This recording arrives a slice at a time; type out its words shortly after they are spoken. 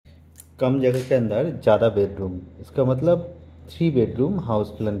कम जगह के अंदर ज़्यादा बेडरूम, इसका मतलब 3 bedroom house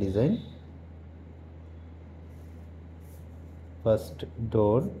plan design. First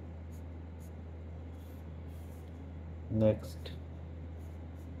door, next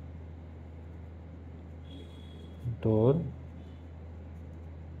door,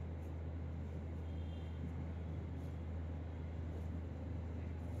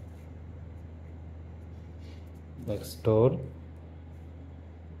 next door,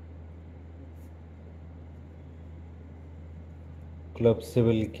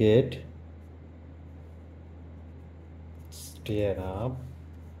 collapsible gate, stair up,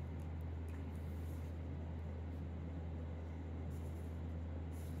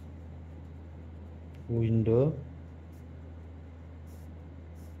 window,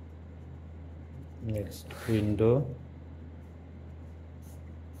 next window,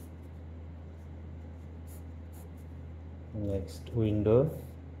 next window,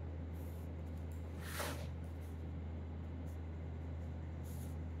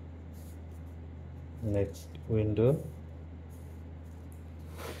 next window,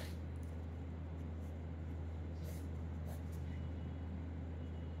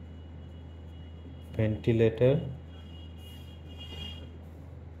 ventilator,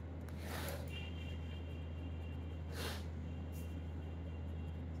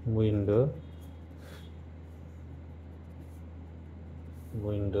 window,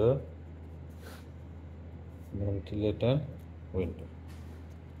 window, ventilator, window.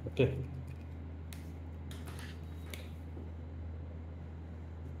 Okay.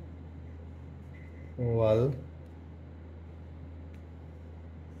 Wall,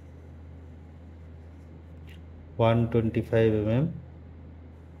 one 25 mm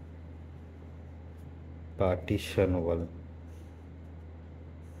partition wall.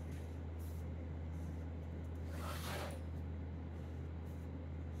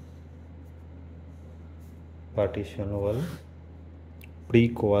 Partition wall,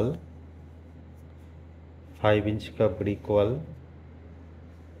 brick wall, 5 inch का brick wall,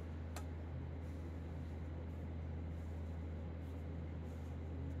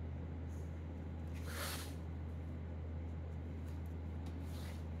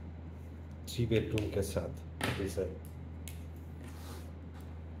 three bedroom के साथ design.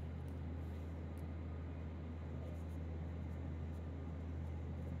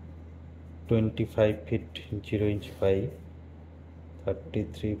 (25 feet 0 inch by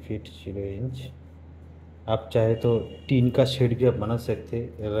 33 feet 0 inch. आप चाहे तो tin का shade भी आप बना सकते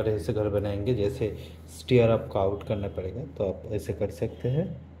हैं। अगर ऐसे घर बनाएंगे जैसे स्टेयर आपको आउट करना पड़ेगा तो आप ऐसे कर सकते हैं।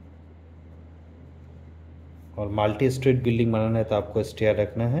 और मल्टी स्ट्रीट बिल्डिंग बनाना है तो आपको स्टेयर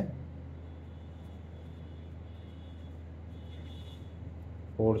रखना है।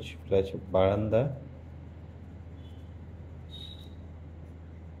 Porch plus बारंदा,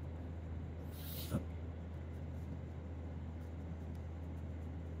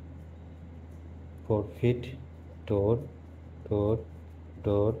 four feet door, door,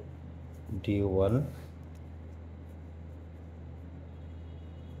 door, D1,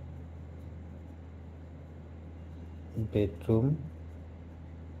 bedroom,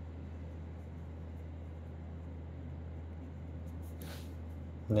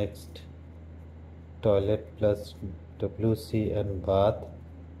 next toilet plus WC and bath,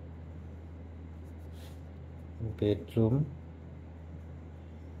 bedroom,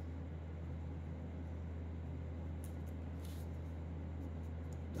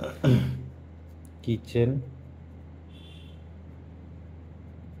 kitchen,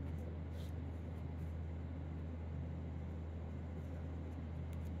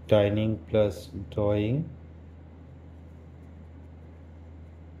 dining plus drawing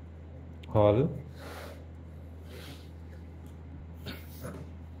hall,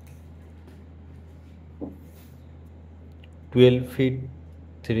 twelve feet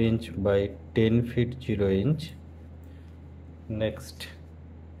 3 inch by 10 feet 0 inch. Next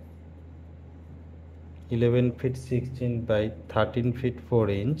 11 feet 6 inch by 13 feet 4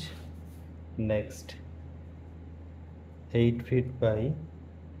 inch. Next 8 feet by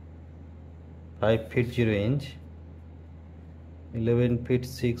 5 feet 0 inch. 11 feet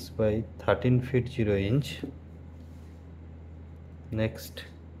 6 by 13 feet 0 inch. Next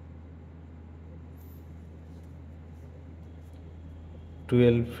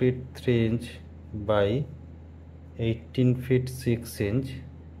 12 feet 3 inch by 18 feet 6 inch.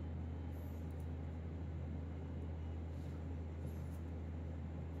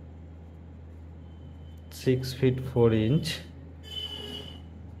 Six feet 4 inch,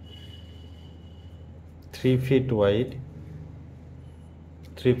 3 feet wide,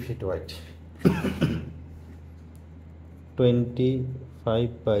 3 feet wide.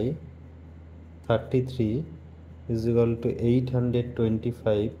 25 by 33 is equal to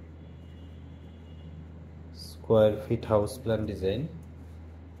 825 square feet house plan design.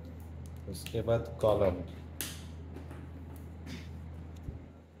 उसके बाद column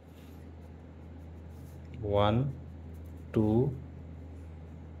 1 2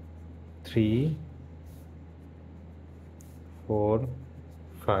 3 4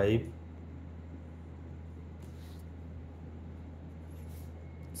 5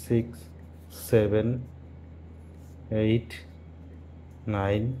 6 7 8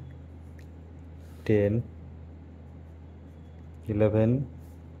 9 10 11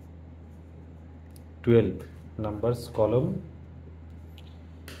 12 numbers column।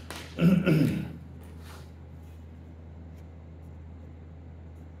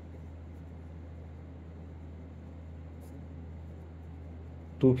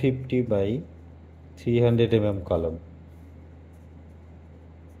 250 by 300 mm column।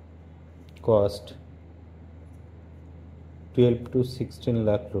 cost 12 to 16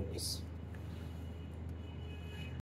 lakh rupees।